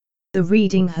The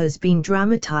reading has been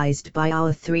dramatized by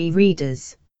our 3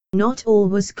 readers. Not all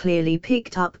was clearly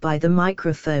picked up by the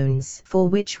microphones, for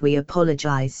which we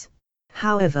apologize.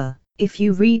 However, if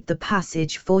you read the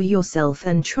passage for yourself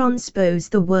and transpose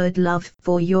the word love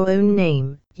for your own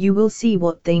name, you will see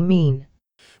what they mean.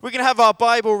 We're going to have our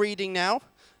Bible reading now.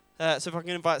 So if I can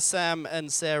invite Sam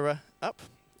and Sarah up.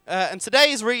 And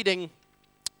today's reading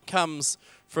comes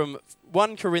from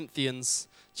 1 Corinthians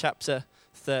chapter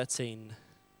 13.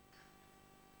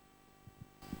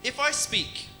 If I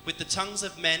speak with the tongues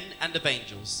of men and of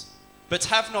angels, but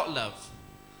have not love,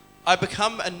 I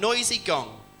become a noisy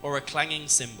gong or a clanging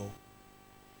cymbal.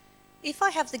 If I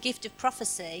have the gift of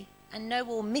prophecy and know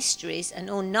all mysteries and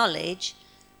all knowledge,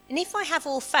 and if I have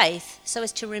all faith so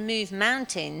as to remove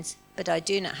mountains, but I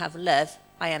do not have love,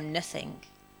 I am nothing.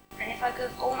 And if I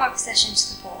give all my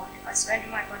possessions to the poor, if I surrender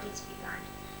my body to be blind,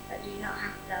 but do not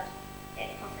have love,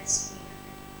 it profits me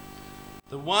nothing.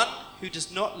 The one who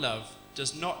does not love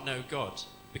does not know God,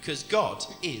 because God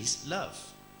is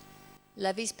love.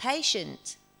 Love is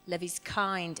patient, love is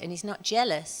kind and is not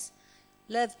jealous.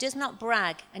 Love does not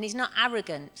brag and is not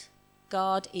arrogant.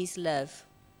 God is love.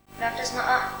 Love does not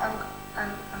act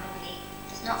uncommonly,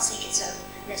 does not seek its own,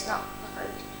 does not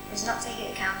provoked, does not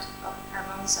take account of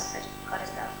how long suffered. God is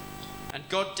love. And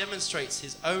God demonstrates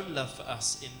his own love for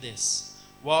us in this: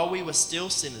 while we were still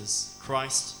sinners,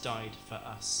 Christ died for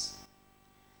us.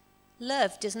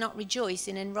 Love does not rejoice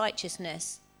in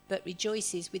unrighteousness, but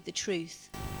rejoices with the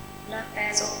truth. Love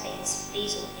bears all things,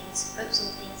 believes all things, hopes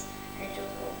all things, and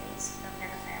endures all things. Love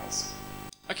never fails.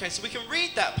 Okay, so we can read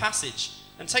that passage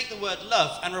and take the word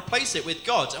love and replace it with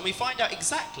God, and we find out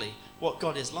exactly what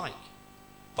God is like.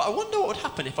 But I wonder what would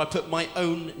happen if I put my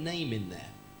own name in there.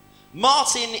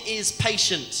 Martin is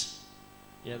patient.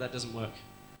 Yeah, that doesn't work.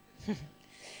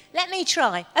 Let me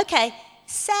try. Okay,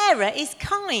 Sarah is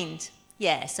kind.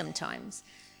 Yeah, sometimes.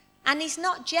 And he's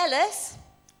not jealous,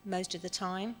 most of the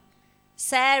time.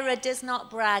 Sarah does not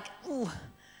brag. Ooh.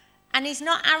 And he's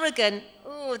not arrogant.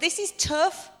 Ooh, this is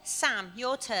tough. Sam,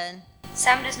 your turn.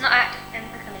 Sam does not act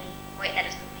unbecomingly. Wait, that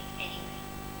doesn't make any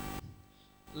way.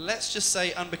 Let's just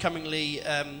say unbecomingly,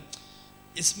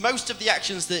 it's most of the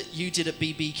actions that you did at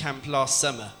BB camp last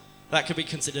summer. That could be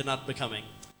considered unbecoming.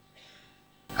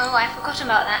 Oh, I forgot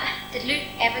about that. Did Luke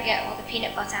ever get all the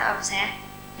peanut butter out of his hair?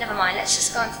 Never mind, let's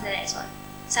just go on to the next one.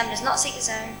 Sam does not seek his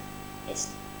own,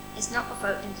 is not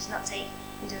provoked, and does not take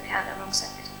into account the wrong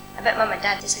suffered. I bet Mum and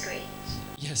Dad disagree.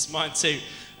 Yes, mine too.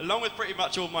 Along with pretty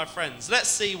much all my friends. Let's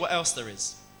see what else there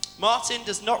is. Martin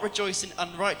does not rejoice in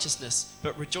unrighteousness,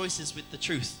 but rejoices with the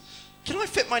truth. Can I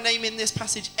fit my name in this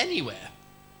passage anywhere?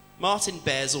 Martin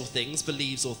bears all things,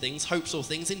 believes all things, hopes all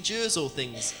things, endures all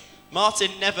things.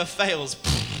 Martin never fails.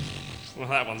 Well,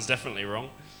 that one's definitely wrong.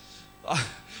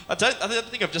 I don't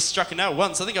think I've just struck it out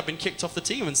once. I think I've been kicked off the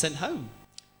team and sent home.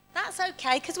 That's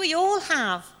okay, because we all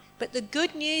have. But the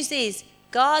good news is,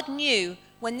 God knew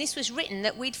when this was written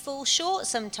that we'd fall short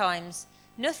sometimes.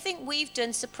 Nothing we've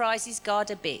done surprises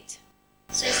God a bit.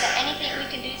 So is there anything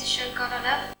we can do to show God our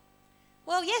love?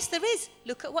 Well, yes, there is.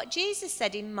 Look at what Jesus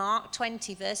said in Mark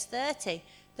 20, verse 30.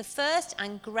 The first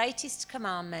and greatest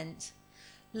commandment.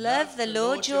 Love the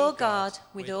Lord your God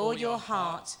with all your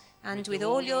heart, and with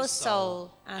all your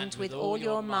soul, and with all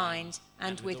your mind,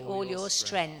 and with all your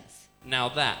strength. Now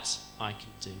that I can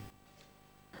do.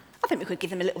 I think we could give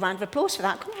them a little round of applause for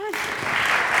that. Come on.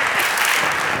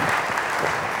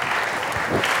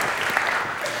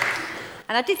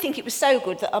 And I did think it was so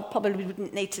good that I probably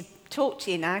wouldn't need to talk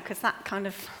to you now, because that kind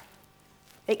of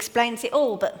explains it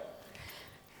all, but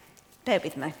bear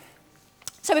with me.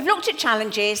 So we've looked at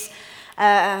challenges.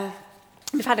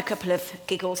 We've had a couple of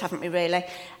giggles, haven't we, really?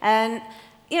 And,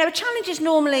 a challenge is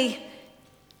normally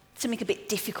something a bit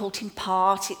difficult in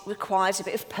part. It requires a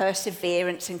bit of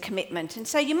perseverance and commitment. And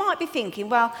so you might be thinking,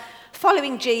 well,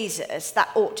 following Jesus, that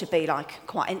ought to be like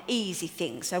quite an easy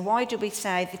thing. So why do we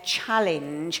say the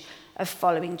challenge of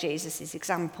following Jesus'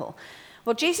 example?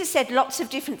 Well, Jesus said lots of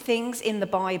different things in the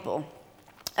Bible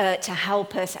to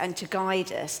help us and to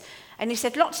guide us. And he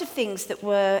said lots of things that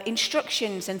were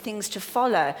instructions and things to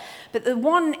follow. But the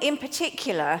one in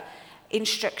particular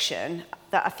instruction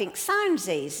that I think sounds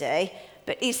easy,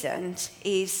 but isn't,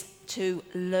 is to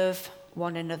love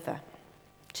one another.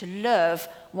 To love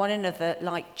one another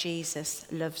like Jesus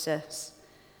loves us.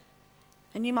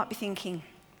 And you might be thinking,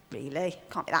 really?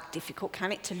 Can't be that difficult,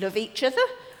 can it, to love each other?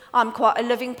 I'm quite a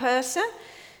loving person.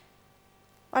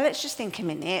 Well, let's just think a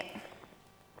minute.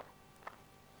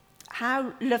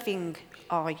 How loving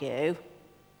are you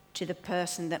to the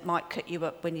person that might cut you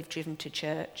up when you've driven to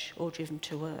church or driven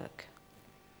to work?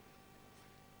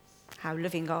 How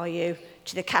loving are you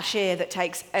to the cashier that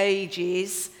takes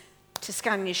ages to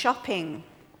scan your shopping?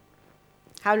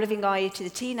 How loving are you to the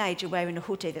teenager wearing a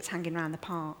hoodie that's hanging around the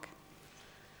park?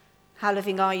 How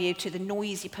loving are you to the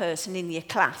noisy person in your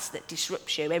class that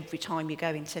disrupts you every time you go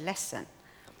into lesson?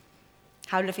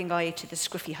 How loving are you to the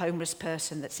scruffy homeless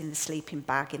person that's in the sleeping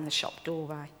bag in the shop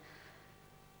doorway?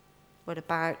 What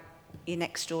about your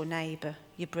next door neighbour,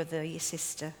 your brother, your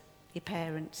sister, your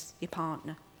parents, your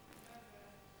partner?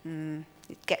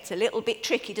 It gets a little bit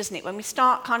tricky, doesn't it, when we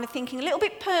start kind of thinking a little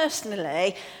bit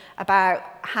personally about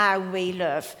how we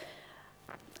love.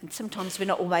 And sometimes we're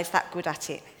not always that good at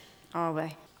it, are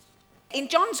we? In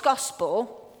John's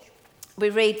Gospel, we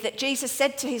read that Jesus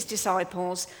said to his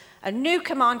disciples, "A new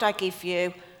command I give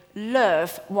you,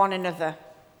 love one another.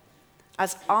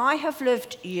 As I have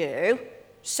loved you,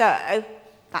 so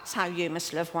that's how you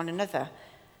must love one another.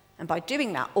 And by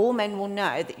doing that, all men will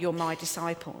know that you're my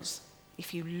disciples,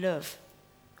 if you love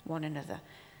one another."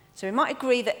 So we might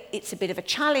agree that it's a bit of a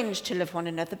challenge to love one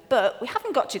another, but we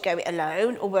haven't got to go it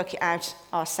alone or work it out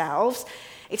ourselves.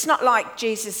 It's not like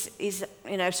Jesus is,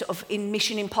 sort of in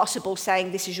Mission Impossible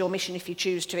saying this is your mission if you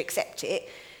choose to accept it.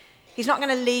 He's not going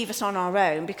to leave us on our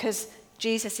own because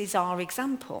Jesus is our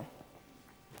example.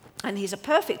 And he's a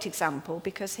perfect example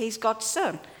because he's God's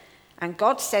son. And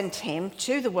God sent him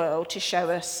to the world to show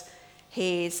us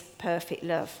his perfect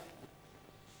love.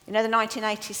 You know the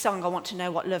 1980s song, "I Want to Know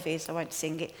What Love Is"? I won't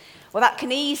sing it. Well, that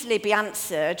can easily be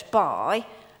answered by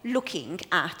looking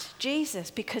at Jesus,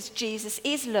 because Jesus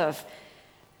is love.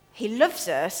 He loves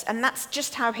us, and that's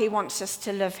just how he wants us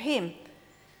to love him.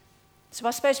 So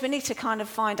I suppose we need to kind of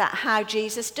find out how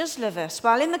Jesus does love us.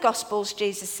 Well, in the Gospels,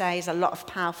 Jesus says a lot of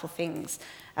powerful things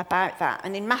about that.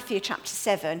 And in Matthew chapter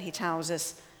 7, he tells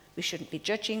us we shouldn't be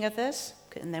judging others,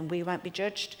 and then we won't be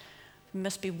judged. We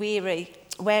must be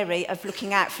wary of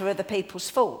looking out for other people's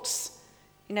faults.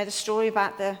 You know the story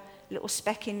about the little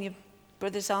speck in your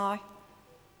brother's eye?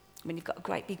 When you've got a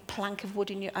great big plank of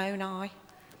wood in your own eye.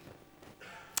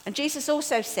 And Jesus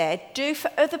also said, do for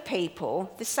other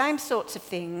people the same sorts of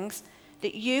things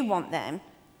that you want them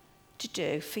to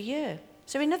do for you.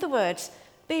 So in other words,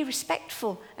 be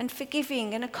respectful and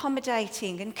forgiving and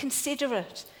accommodating and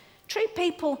considerate. Treat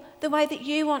people the way that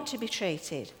you want to be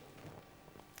treated.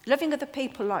 Loving other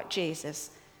people like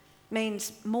Jesus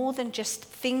means more than just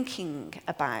thinking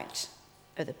about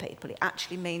other people. It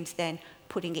actually means then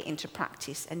putting it into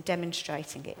practice and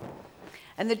demonstrating it.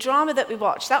 And the drama that we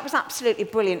watched, that was absolutely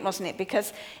brilliant, wasn't it?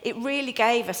 Because it really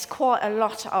gave us quite a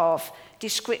lot of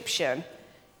description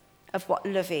of what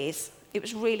love is. It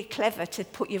was really clever to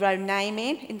put your own name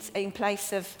in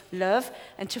place of love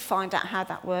and to find out how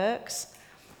that works.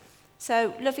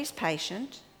 So love is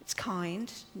patient, it's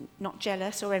kind, not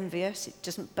jealous or envious, it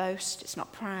doesn't boast, it's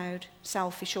not proud,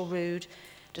 selfish or rude,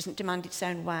 doesn't demand its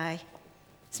own way,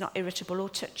 it's not irritable or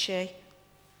touchy,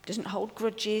 doesn't hold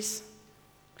grudges,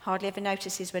 hardly ever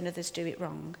notices when others do it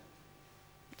wrong.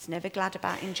 It's never glad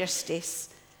about injustice,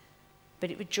 but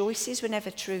it rejoices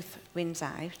whenever truth wins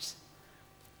out.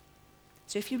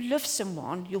 So if you love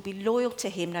someone, you'll be loyal to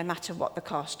him no matter what the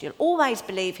cost. You'll always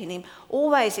believe in him,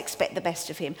 always expect the best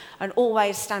of him, and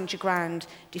always stand your ground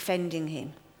defending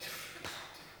him.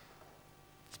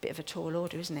 It's a bit of a tall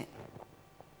order, isn't it?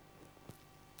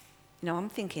 I'm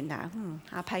thinking now,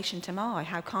 how patient am I?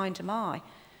 How kind am I?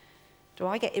 Do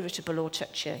I get irritable or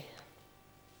touchy?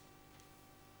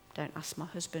 Don't ask my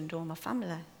husband or my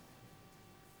family.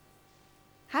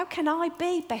 How can I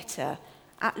be better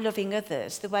at loving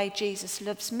others the way Jesus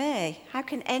loves me? How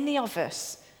can any of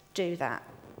us do that?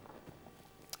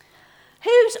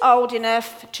 Who's old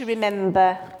enough to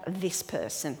remember this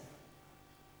person?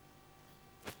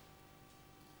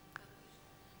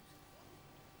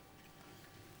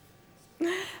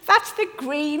 That's the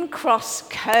Green Cross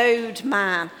Code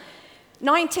Man.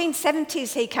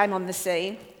 1970s he came on the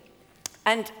scene.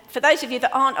 And for those of you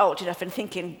that aren't old enough and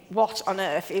thinking, what on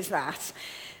earth is that?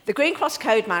 The Green Cross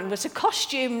Code Man was a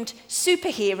costumed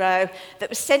superhero that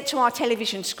was sent to our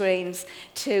television screens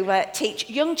to teach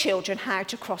young children how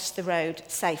to cross the road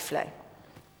safely.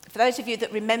 For those of you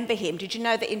that remember him, did you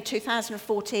know that in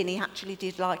 2014 he actually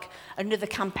did another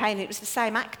campaign? It was the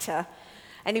same actor.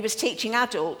 And he was teaching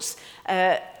adults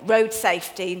road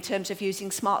safety in terms of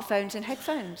using smartphones and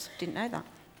headphones. Didn't know that.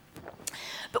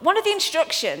 But one of the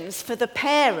instructions for the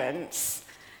parents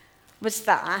was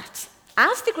that,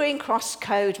 as the Green Cross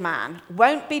Code Man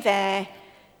won't be there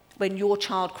when your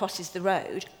child crosses the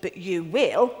road, but you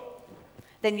will,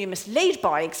 then you must lead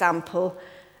by example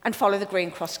and follow the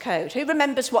Green Cross Code. Who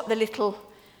remembers what the little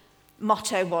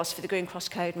motto was for the Green Cross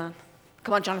Code Man?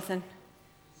 Come on, Jonathan.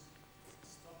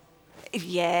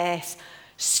 Yes.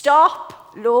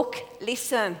 Stop, look,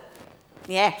 listen.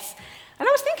 Yes. And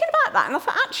I was thinking about that, and I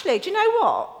thought, actually, do you know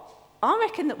what? I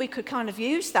reckon that we could kind of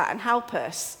use that and help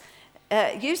us,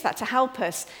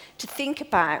 to think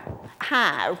about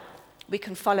how we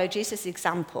can follow Jesus'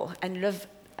 example and love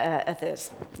others.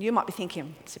 You might be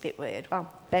thinking, it's a bit weird.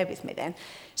 Well, bear with me then.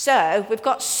 So we've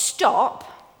got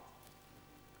stop.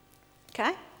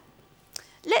 Okay?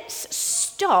 Let's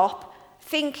stop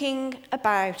thinking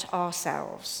about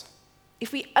ourselves.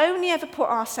 If we only ever put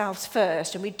ourselves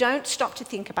first and we don't stop to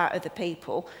think about other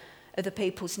people, other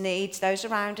people's needs, those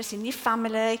around us, in your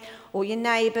family or your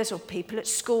neighbours or people at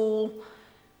school,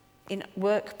 in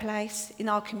workplace, in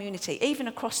our community, even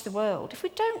across the world, if we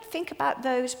don't think about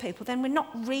those people, then we're not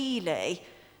really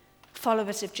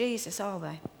followers of Jesus, are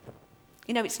we?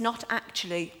 You know, it's not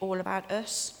actually all about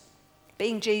us.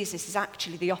 Being Jesus is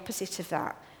actually the opposite of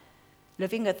that.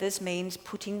 Loving others means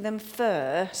putting them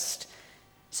first.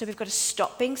 So we've got to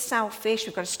stop being selfish,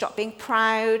 we've got to stop being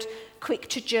proud, quick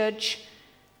to judge.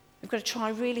 We've got to try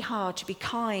really hard to be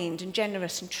kind and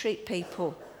generous and treat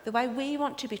people the way we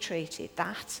want to be treated.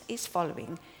 That is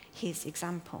following his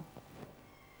example.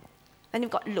 Then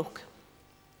you've got look.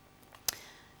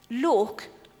 Look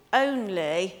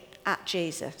only at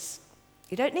Jesus.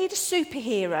 You don't need a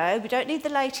superhero. We don't need the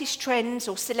latest trends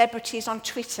or celebrities on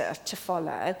Twitter to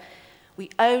follow. We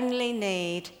only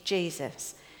need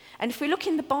Jesus. And if we look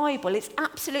in the Bible, it's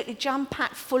absolutely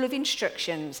jam-packed full of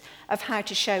instructions of how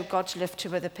to show God's love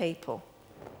to other people.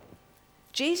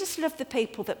 Jesus loved the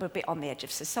people that were a bit on the edge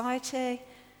of society,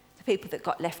 the people that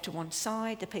got left to one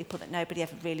side, the people that nobody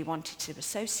ever really wanted to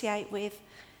associate with.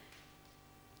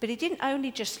 But he didn't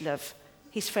only just love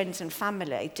his friends and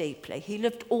family deeply, he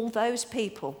loved all those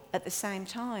people at the same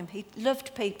time. He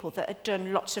loved people that had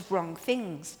done lots of wrong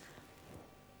things.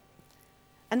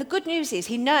 And the good news is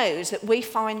he knows that we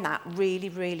find that really,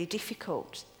 really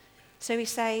difficult. So he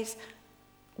says,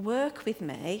 work with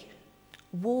me,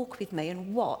 walk with me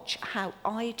and watch how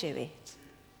I do it.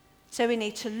 So we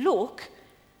need to look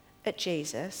at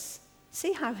Jesus,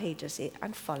 see how he does it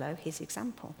and follow his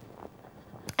example.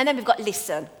 And then we've got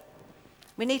listen.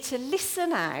 We need to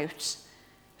listen out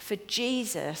for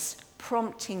Jesus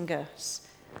prompting us.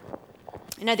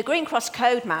 You know, the Green Cross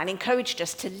Code Man encouraged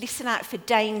us to listen out for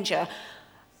danger,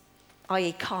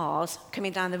 i.e. cars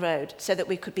coming down the road, so that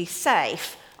we could be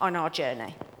safe on our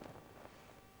journey.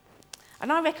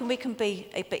 And I reckon we can be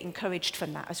a bit encouraged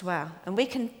from that as well. And we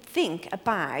can think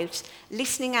about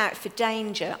listening out for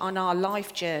danger on our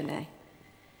life journey.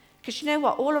 Because you know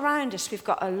what? All around us, we've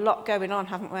got a lot going on,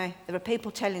 haven't we? There are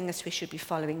people telling us we should be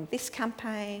following this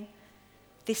campaign,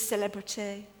 this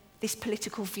celebrity, this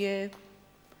political view,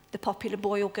 the popular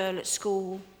boy or girl at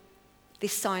school,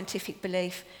 this scientific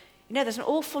belief. You know, there's an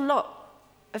awful lot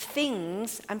of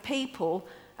things and people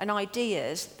and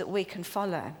ideas that we can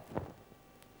follow.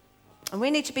 And we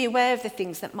need to be aware of the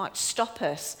things that might stop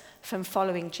us from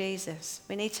following Jesus.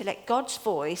 We need to let God's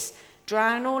voice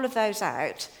drown all of those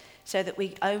out so that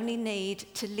we only need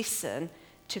to listen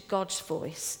to God's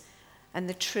voice and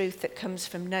the truth that comes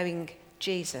from knowing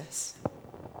Jesus.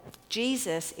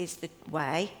 Jesus is the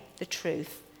way, the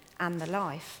truth, and the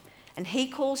life. And he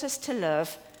calls us to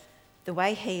love the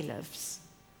way he loves.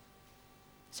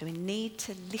 So we need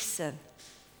to listen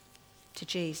to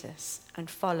Jesus and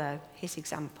follow his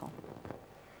example.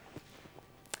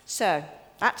 So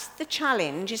that's the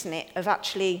challenge, isn't it, of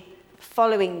actually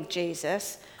following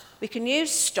Jesus. We can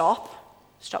use stop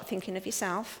thinking of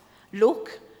yourself,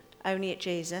 look only at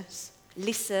Jesus,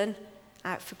 listen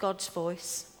out for God's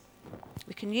voice.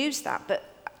 We can use that, but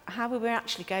how are we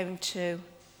actually going to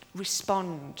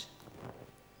respond?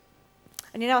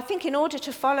 And you know, I think in order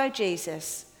to follow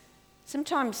Jesus,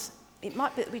 sometimes it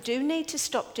might be that we do need to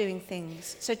stop doing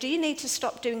things. So do you need to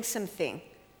stop doing something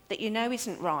that you know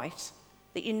isn't right,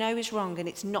 that you know is wrong and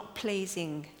it's not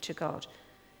pleasing to God?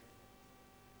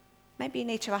 Maybe you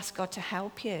need to ask God to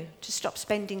help you to stop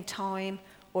spending time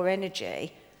or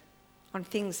energy on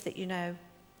things that you know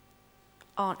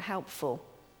aren't helpful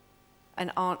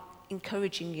and aren't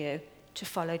encouraging you to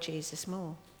follow Jesus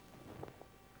more.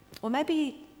 Or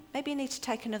maybe you need to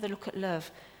take another look at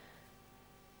love.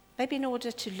 Maybe in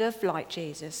order to love like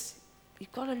Jesus,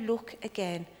 you've got to look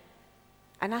again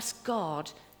and ask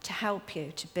God to help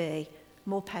you to be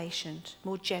more patient,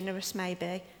 more generous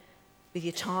maybe, with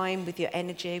your time, with your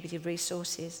energy, with your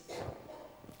resources,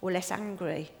 or less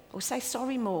angry, or say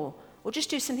sorry more, or just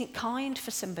do something kind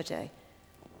for somebody.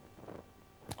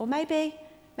 Or maybe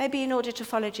in order to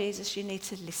follow Jesus, you need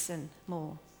to listen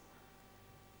more.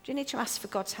 Do you need to ask for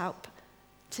God's help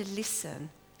to listen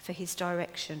for his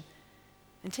direction?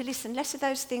 And to listen less of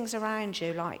those things around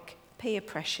you, like peer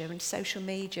pressure and social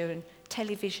media and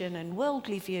television and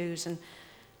worldly views and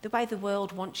the way the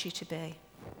world wants you to be?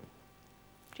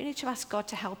 Do you need to ask God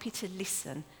to help you to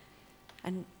listen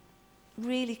and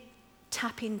really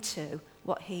tap into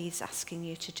what he's asking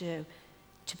you to do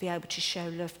to be able to show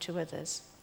love to others?